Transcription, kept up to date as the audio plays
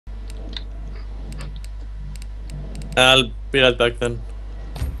I'll be right back then.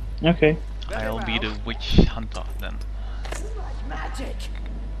 Okay. I'll be the witch hunter then. Magic.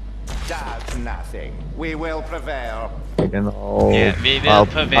 Does nothing. We will prevail. Yeah, we will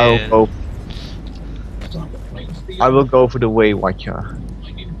prevail. I will go for the Waywatcher.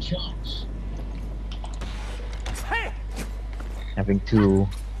 Having two.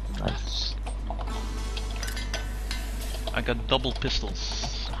 Nice. I got double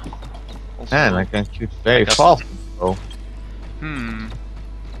pistols. Also, Man, I can shoot very fast. So.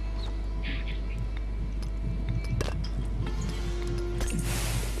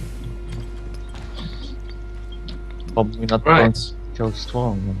 Probably not going so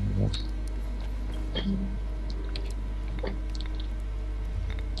strong.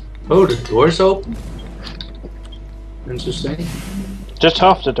 Oh, the door's open. Interesting. Just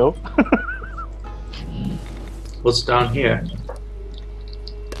half the door. What's down here?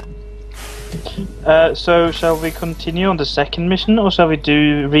 So shall we continue on the second mission, or shall we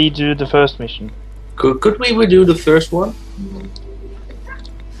redo the first mission? Could we redo the first one?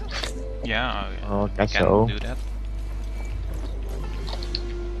 Yeah, I I guess can so. do that.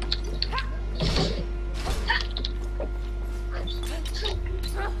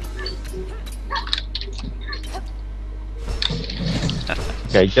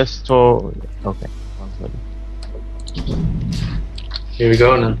 Okay, just so. Okay. Here we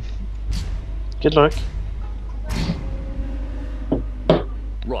go then. Good luck.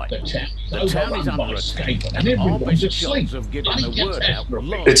 Right. The town is under attack, and our best chance of getting the word out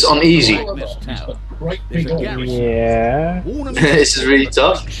lies It's uneasy. in this tower. There's a garrison. Yeah. This is really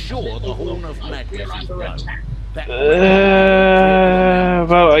tough. Sure, the horn of Magnus is blown.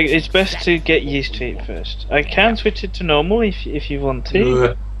 Well, it's best to get used to it first. I can switch it to normal if you want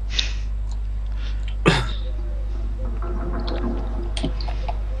to.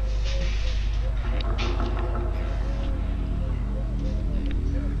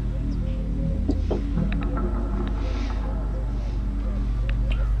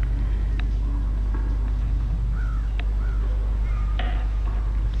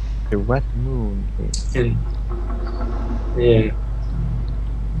 The red moon. Yeah.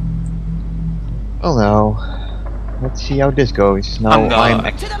 Oh no. Let's see how this goes. Now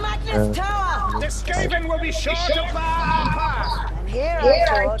I'm To the Magnus Tower! The Skaven will be sure to burn! And here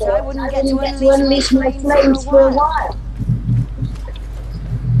I thought I wouldn't get to unleash my flames for a while.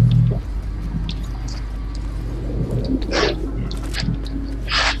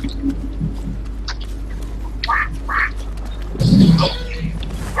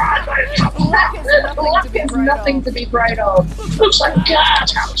 Luck is nothing to be proud of. Looks like a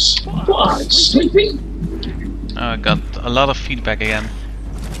guardhouse. What, sleeping? I got a lot of feedback again.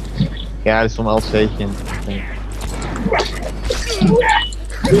 Yeah, it's from Alsatian.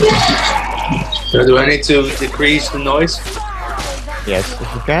 So do I need to decrease the noise? Yes,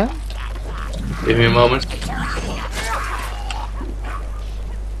 if you can. Give me a moment.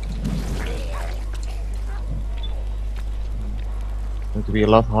 Going to be a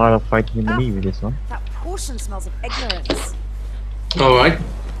lot harder fighting in me with this one. That potion smells of ignorance. Alright.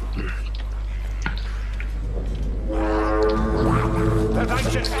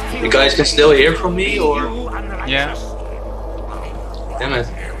 You guys can still hear from me, or? Yeah. Damn it.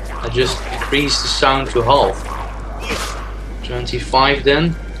 I just increased the sound to half. 25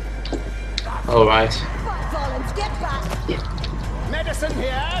 then. Alright. Violence, get back! Medicine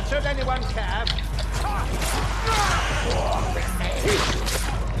here, should anyone care.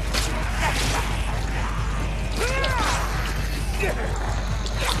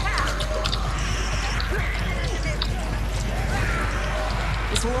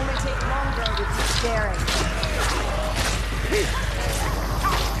 This will only take longer with the staring.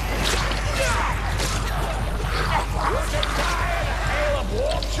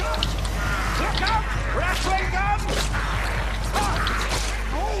 Look out! Wrestling gun!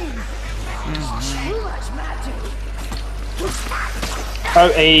 Too much magic. Oh,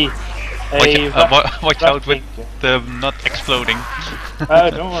 Watch out with them not exploding. Oh,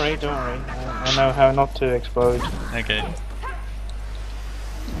 don't worry, don't worry. I know how not to explode. Okay.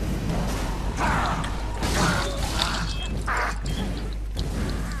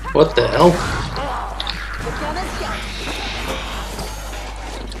 What the hell? The gun is gone.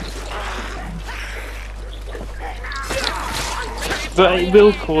 But it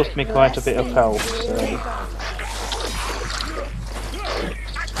will cost me quite a bit of health, so...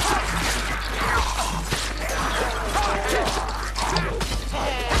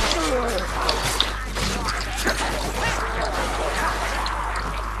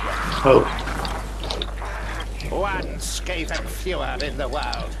 Oh. One Skaven fewer in the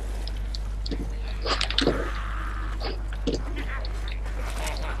world.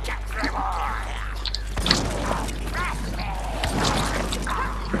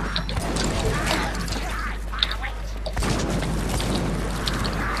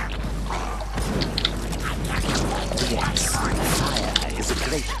 Yes, fire is a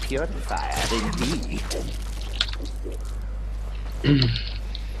great purifier indeed.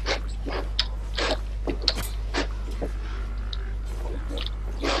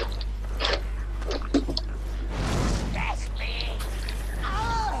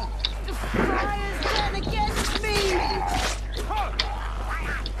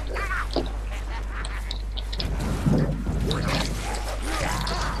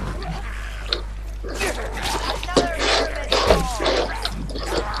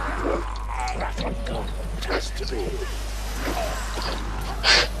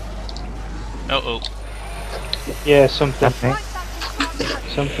 Uh-oh. Yeah, something.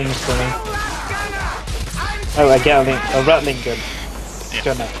 Something's coming. Oh, a rattling gun. Yeah.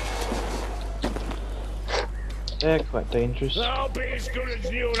 Gunner. They're quite dangerous. I'll be as good as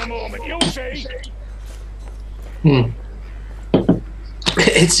new in a moment, you'll see.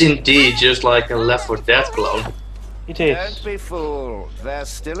 It's indeed just like a Left 4 Dead clone. It Don't is. be fooled. There's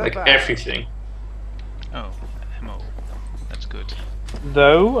still Like about. everything. Oh, ammo. That's good.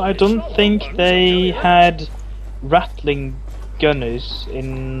 Though, I don't think they had rattling gunners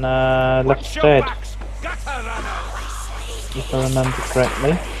in Left 4 Dead, if I remember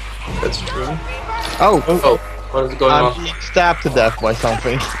correctly. That's true. Oh, Oh, what is going I'm on? being stabbed to death by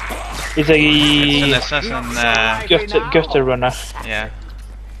something. It's It's an a assassin, gutter runner. yeah.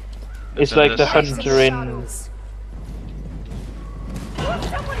 It's It's like an the assassin. hunter in...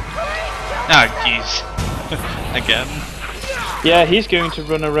 Ah, jeez. Again. Yeah, he's going to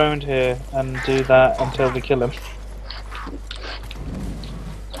run around here and do that until we kill him.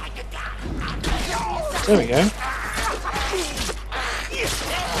 There we go.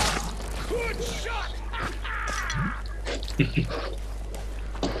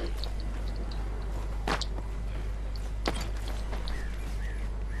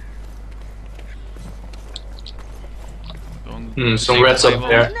 Going Some to rats take up the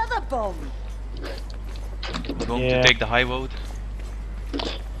high there. Another bomb. road. We're going Yeah. to take the high road.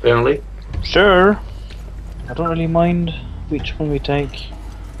 Apparently. Sure. I don't really mind which one we take.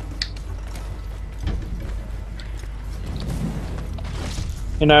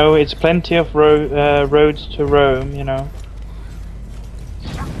 You know, it's plenty of roads to roam, you know.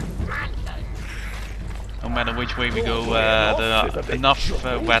 No matter which way we go, there are enough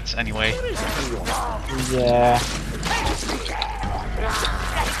rats anyway. Yeah.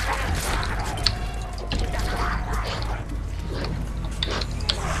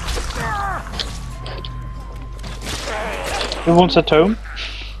 Who wants a tome?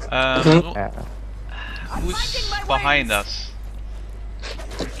 Who's behind us?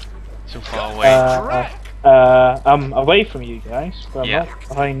 So far away. I'm away from you guys, but I'm Yeah. not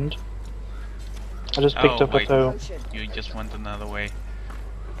behind. I just picked Oh, up a wait. tome. You just went another way.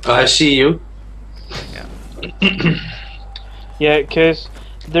 I see you. Yeah, because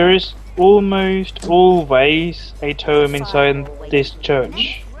there is almost always a tome inside this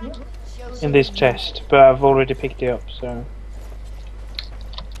church. In this chest, but I've already picked it up, so...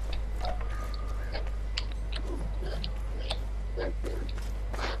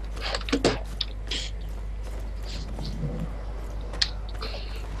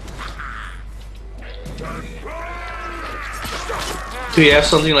 Do you have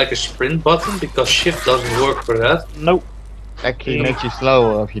something like a sprint button? Because shift doesn't work for that. Nope. Actually makes you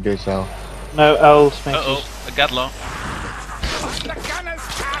slower if you do so. No, I'll make Uh-oh, this. a Galdor.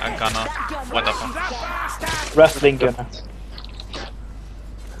 A gunner. Whatever. Rattling gunner.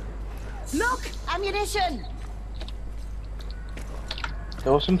 Look, ammunition.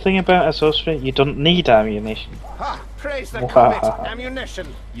 There was something about a sorcerer, you don't need ammunition. Ha! Praise the Wow. comet! Ammunition!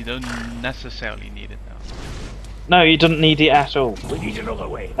 You don't necessarily need it though. No, you don't need it at all, We need another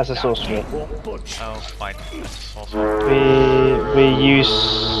way. as a sorcerer. Won't budge. Oh, fine. That's awesome. We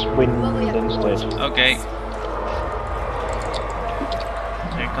use wind instead. Okay.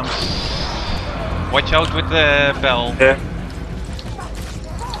 Here it comes. Watch out with the bell. Yeah.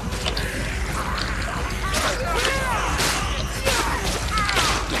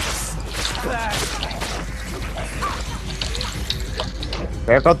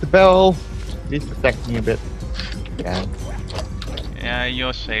 I got the bell. Please protect me a bit. Yeah. Yeah,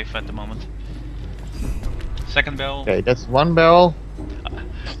 you're safe at the moment. Second bell. Okay, that's one bell.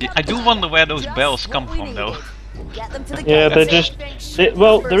 I do wonder where those bells come from though. Get them to the Yeah, gate. they're just...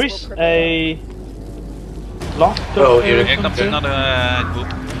 well, there is a... lock Oh, up here there it Here or comes something. another group.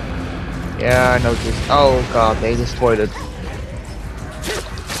 Yeah, I noticed. Oh god, they destroyed it.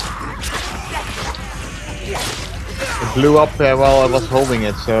 It blew up while I was holding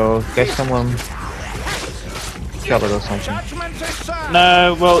it, so I guess someone shot it or something.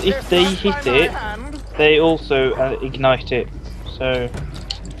 No, well, if they hit it, they also ignite it. So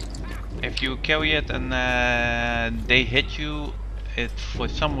If you carry it and they hit you, it for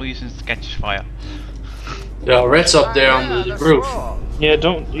some reason catches fire. There are rats up there on the roof. yeah,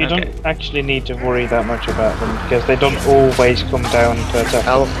 don't actually need to worry that much about them because they don't always come down to attack.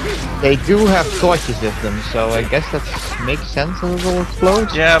 Well, they do have torches with them, so I guess that makes sense that it will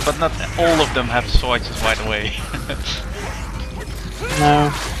explode. Yeah, but not all of them have swords right away.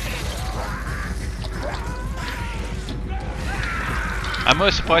 No. I'm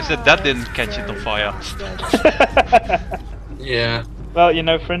most surprised that that didn't catch it on fire. Yeah. Well, you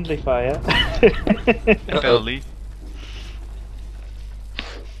know, friendly fire. Apparently.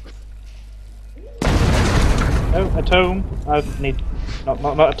 Oh, a tome. I need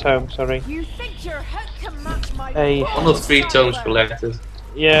not a tome. Sorry. You think you're hooked to match my One of 3 tomes collected.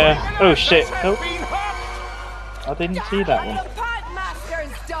 Yeah. Oh shit. Oh. I didn't see that one.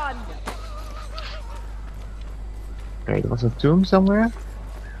 Master's done. Okay, there was a tomb somewhere?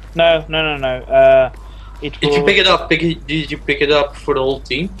 No. It Did you was- pick it up? Did you pick it up for the whole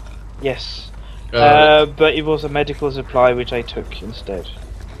team? Yes. Uh, But it was a medical supply which I took instead.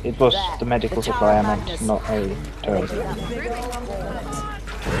 It was the medical supply I meant, not a tome.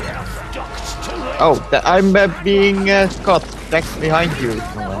 Oh, I'm being caught back behind you.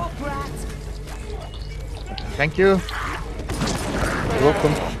 Thank you. You're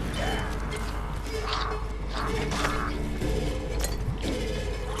welcome.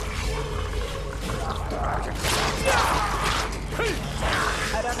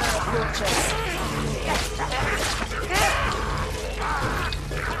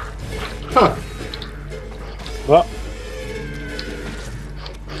 Huh. What?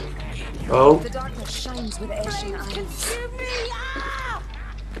 Oh. The darkness shines with ashen eyes.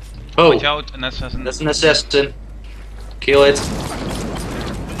 Oh. Watch out, an assassin. That's an assassin. Kill it.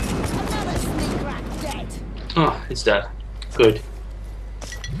 Oh, it's dead. Good.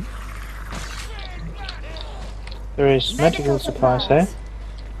 There is medical supplies here.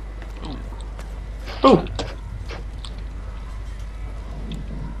 Oh.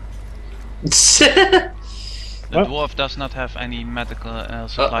 The What? dwarf does not have any medical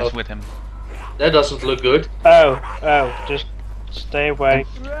supplies Uh-oh. with him. That doesn't look good. Oh, just stay away.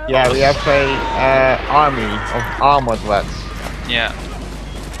 Yeah, we have a army of armored rats. Yeah.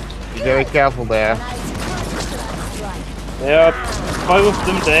 Be very careful there. There are 5 of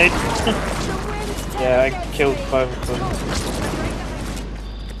them dead. Yeah, I killed 5 of them.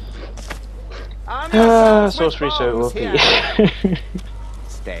 Sorcery so OP.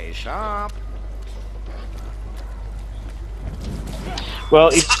 Stay sharp. Well,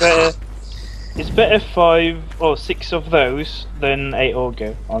 it's better 5 or 6 of those than a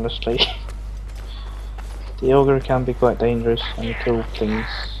ogre, honestly. The ogre can be quite dangerous and kill things.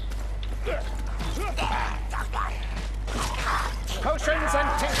 Potions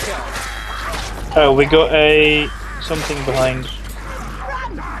and tinctures. Oh, we got something behind.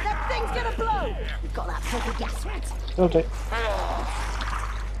 Run! That thing's gonna blow! We've got that filthy gas rat. Got it.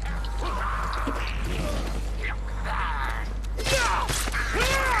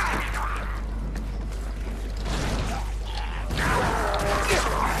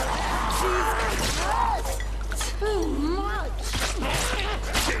 Too much!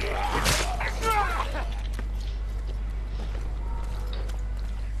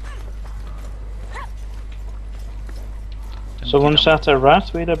 Someone shot a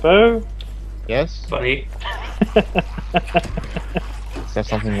rat with a bow? Yes? Funny. Is there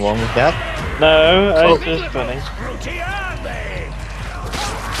something wrong with that? No, Oh. it's just funny. Fruity, aren't they?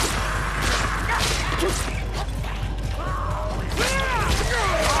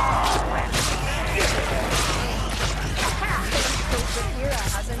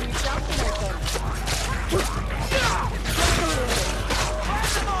 Has a new champion open.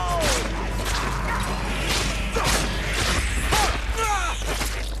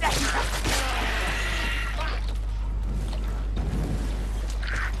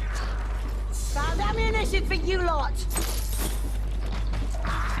 Found ammunition for you lot.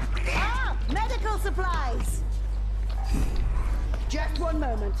 Ah, medical supplies. Just one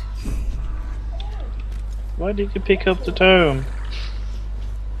moment. Why did you pick up the tome?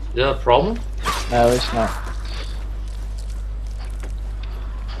 Is that a problem? No, it's not.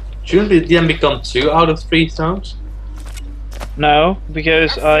 Shouldn't it then become 2 out of 3 tomes? No,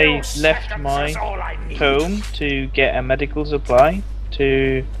 because I left my That's all I need. home to get a medical supply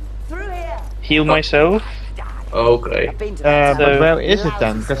to Through here. heal myself. Okay. But where is it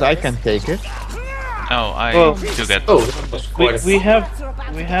then? Because I can take it. Oh, I Well, took it. Oh, that was quite a We have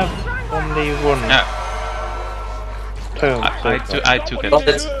only one Yeah, tome. I took it. But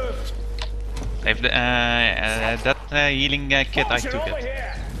it's, If that healing kit, I took it.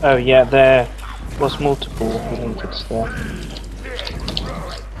 Oh yeah, there was multiple healing kits there.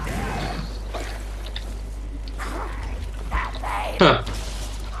 huh.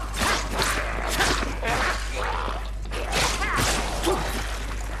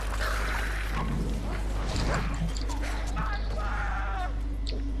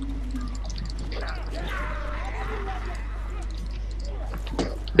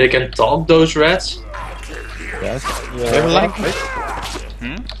 They can talk, those rats? Yes. They have a language.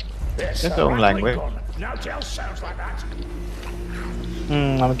 Hmm? There's their own language.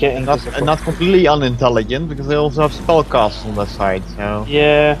 I'm getting Not completely unintelligent because they also have spellcasters on their side. So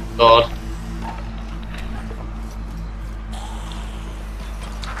Yeah. God.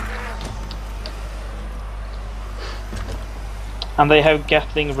 And they have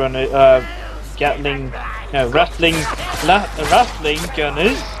Gatling runner, rattling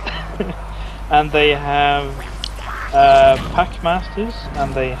gunners, and they have packmasters,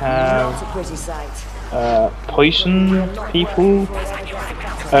 and they have Not a pretty sight. poison people.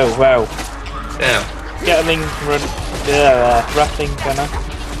 Oh wow! Damn. Gatling rattling gunner.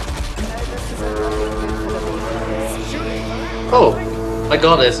 Oh, I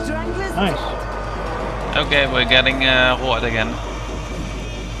got it. Nice. Okay, we're getting horde again.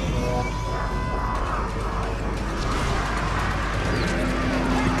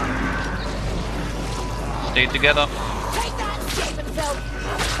 Stay together.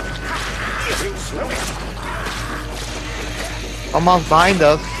 almost behind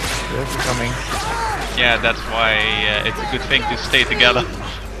us. Yes, they're coming. Yeah, that's why it's a good thing to stay together.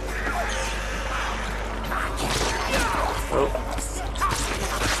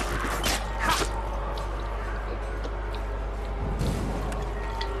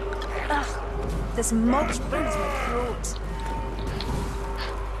 This mulch burns my throat.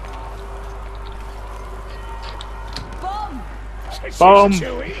 Bomb! Bomb!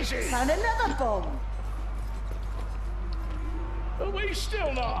 Too easy. Found another bomb. Are we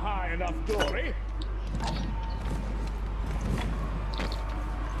still not high enough, Dory?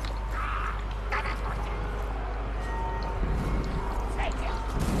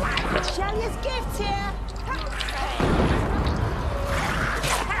 Shelley's gift here.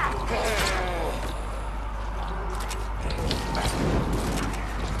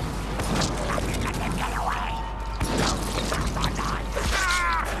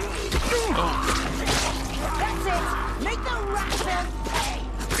 That's it. Make the raptor pay.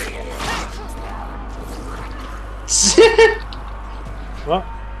 What?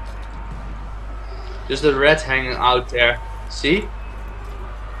 There's the rat hanging out there. See?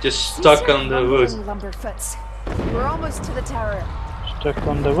 Just stuck on the wood. Lumberfoots. We're almost to the tower. Stuck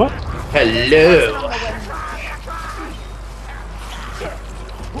on the what? Hello!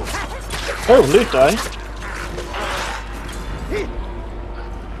 Oh, loot die.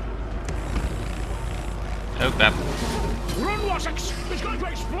 Oh crap. Run, Wessex! It's going to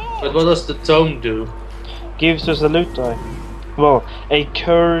explode! But what does the tome do? Gives us a loot die. Well, a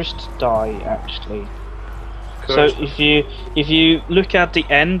cursed die actually. Cursed. So if you look at the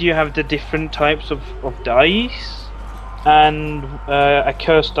end, you have the different types of dice, and a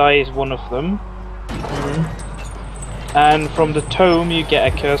cursed die is one of them. And from the tome, you get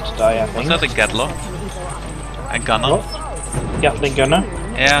a cursed die. I Was think. that a Galdor? A gunner? What? Gatling gunner.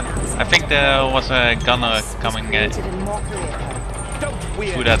 Yeah, I think there was a gunner coming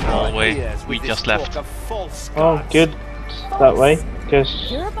through that hallway we just left. Oh, good. That way,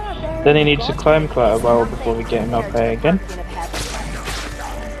 because then he needs to climb quite a while before we get him up there again.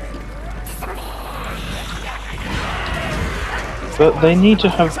 But they need to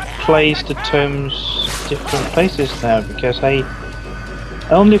have placed the tomes different places now, because I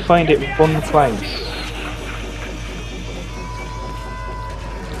only find it one place.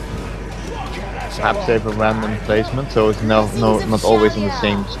 Perhaps they have a random placement, so it's not always in the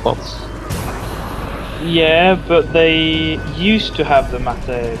same spots. Yeah, but they used to have them at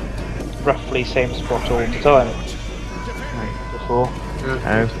the roughly same spot all the time. Before.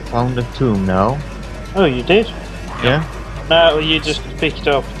 I found a tomb now. Oh, you did? Yeah? No, you just picked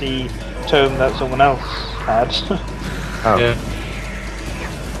up the tome that someone else had. Oh. Yeah.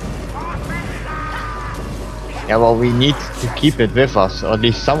 Yeah, well, we need to keep it with us, or at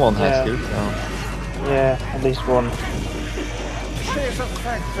least someone has to. So. Yeah, at least one. She's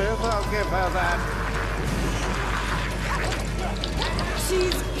effective, I'll give her that.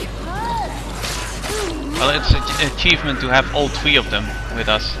 She's cursed. Well, it's an achievement to have all 3 of them with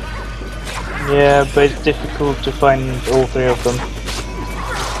us. Yeah, but it's difficult to find all 3 of them.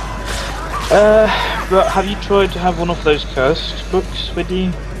 But have you tried to have one of those cursed books with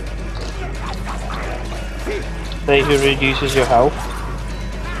you? They who reduces your health.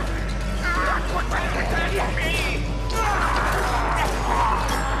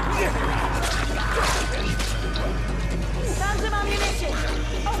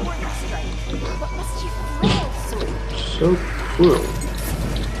 So cool.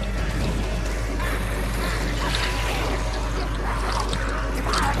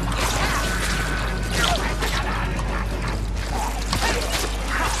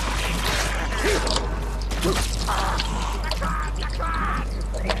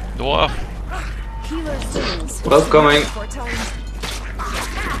 Dwarf. Welcoming.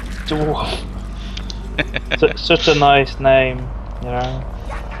 Dwarf. Such a nice name, you know.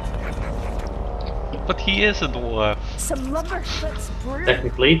 But he is a dwarf. Some lumber, that's brilliant.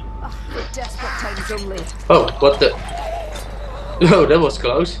 Technically. Oh, desperate times only. Oh, what the? Oh, that was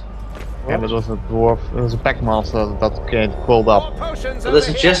close. Yeah, that was a dwarf. It was a packmaster that crawled up. So there's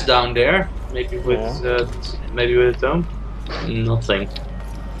a chest down there. Maybe with maybe with a tome. Nothing.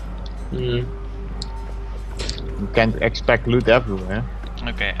 Hmm. You can't expect loot everywhere.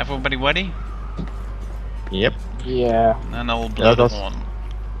 Okay, everybody ready? Yep. Yeah. And I will blow that's- on.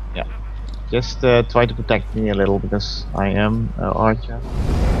 Just try to protect me a little because I am an archer.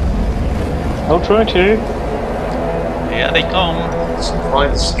 I'll try to. Yeah, they come.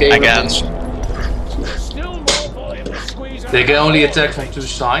 Find escape. Again. Still more volume to squeeze out. They can only attack from 2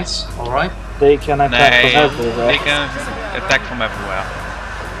 sides. All right. They can attack from They everywhere. can attack from everywhere.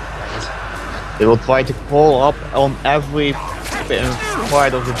 They will try to crawl up on every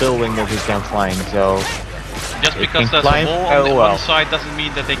part of the building that we can find, so... Just They because can there's a climb wall on very the well. one side doesn't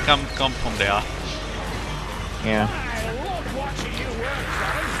mean that they come from there. Yeah. I love watching you work,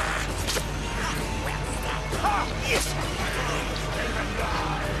 Simon.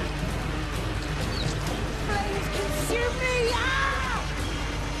 Flames consume me!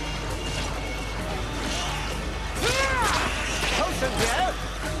 Potion here.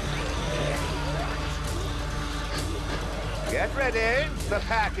 Get ready. The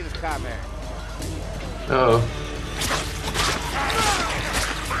pack is coming. Oh.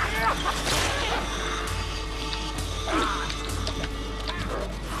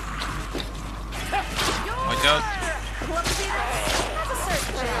 Watch out. Clumsy, have a search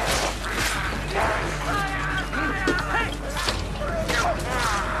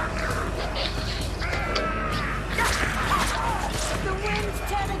The winds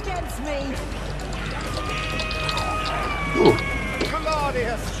turn against me. Ooh.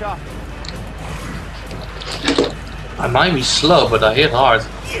 Glorious shot. I might be slow, but I hit hard.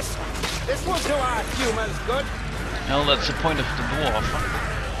 Yes. This will do our humans good. Well, that's the point of the dwarf.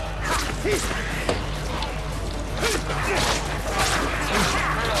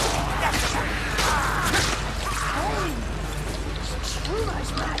 Too much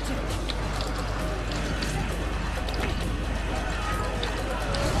magic.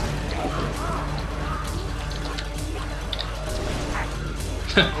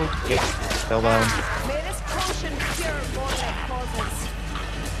 Fell down. May this potion cure more than causes.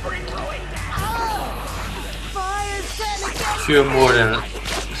 Bring ruin down. Fire's turn against Cure more than.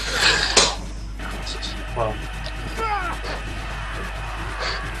 Wow.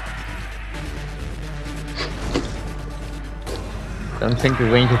 Don't think the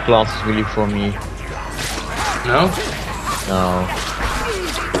ranger class is really for me. No? No.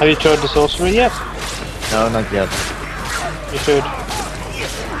 Have you tried the sorcery yet? No, not yet. You should.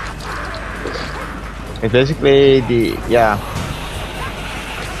 It's basically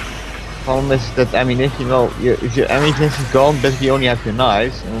problem is that ammunition, well, if your ammunition is gone, basically you only have your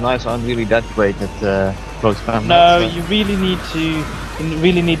knives, and the knives aren't really that great at close combat. No, so- you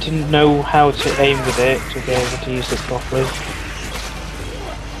really need to know how to aim with it to be able to use it properly.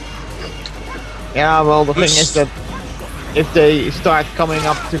 Yeah, well, the thing is that if they start coming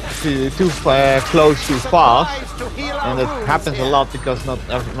up too close too fast, and it happens a lot because not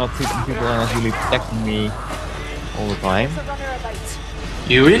people are not really protecting me all the time.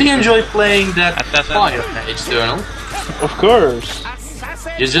 You really enjoy playing that Assassin. fire mage, Thernol. Of course.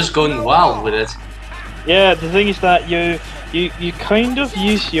 You're just going wild with it. Yeah, the thing is that you kind of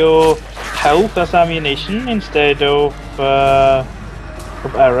use your health as ammunition instead of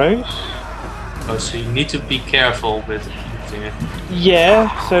arrows. Oh, so you need to be careful with using it. Yeah,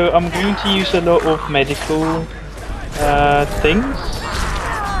 so I'm going to use a lot of medical things,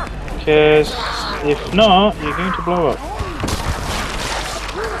 because if not, you're going to blow up.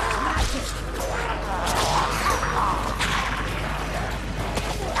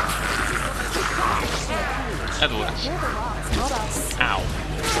 You're the rocks, not us. Ow.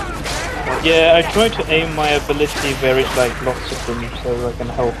 Yeah, I try to aim my ability where it's like lots of them, so I can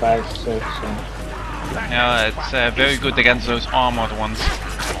help out. So. Yeah, it's very good against those armored ones.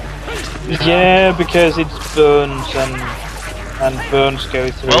 Yeah, because it burns and burns go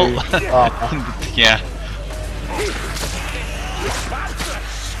through. Well, armor. yeah.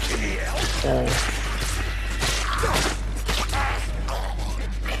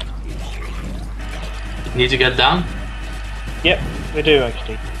 Need to get down? Yep, we do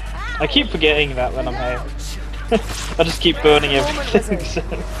actually. I keep forgetting that when I'm here. I just keep burning everything. So.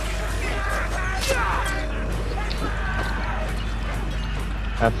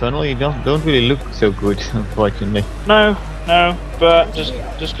 Thernol, you don't really look so good, unfortunately. No, but just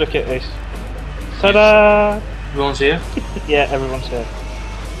look at this. Ta-da! Everyone's here? Yeah, everyone's here.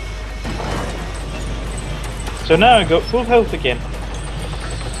 So now I got full health again.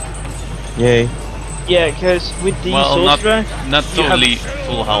 Yay. Yeah, because with the Well, sorcerer, not totally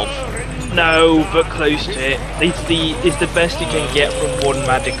full health. no, but close to it. It's the best you can get from one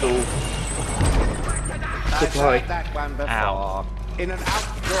magical I supply. tried that one before. Ow. In an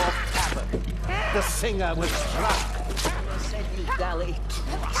outdoor tavern. The singer was drunk.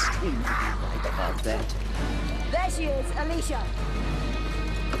 There she is, Alicia.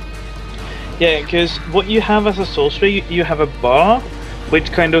 Yeah, because what you have as a sorcerer, you have a bar,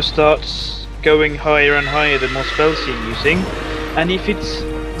 which kind of starts going higher and higher the more spells you're using, and if it's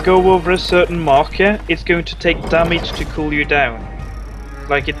go over a certain marker, it's going to take damage to cool you down.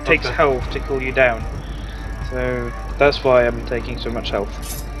 Like it takes health to cool you down. So that's why I'm taking so much health,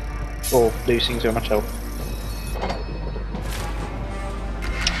 or losing so much health.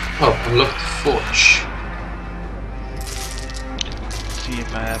 Oh, unlocked forge. See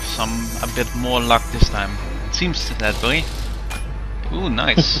if I have a bit more luck this time. It seems that way. Ooh,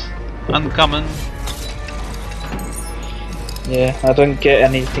 nice. Uncommon. Yeah, I don't get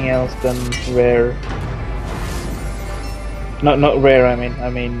anything else than rare. Not rare. I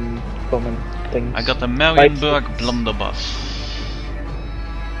mean common things. I got the Marienburg blunderbuss.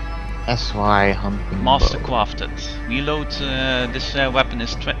 SY hunting Master bow. crafted. Reload this weapon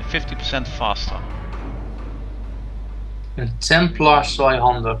is 50% faster. A Templar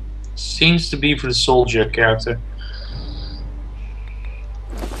Zweihander. Seems to be for the soldier character.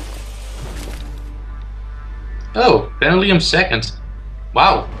 Oh, apparently I'm second.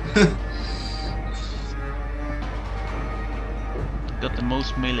 Wow. Got the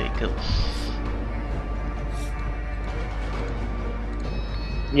most melee kills.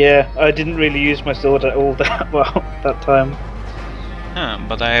 Yeah, I didn't really use my sword at all that well that time. Huh,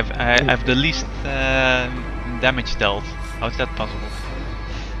 but I have the least damage dealt. How is that possible?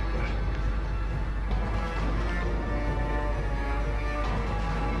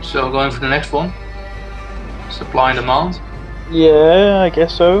 So going for the next one. Supply and demand. Yeah, I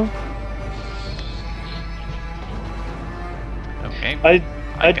guess so. Okay. I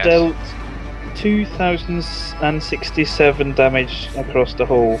guess. dealt 2,067 damage across the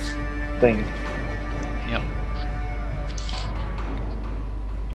whole thing.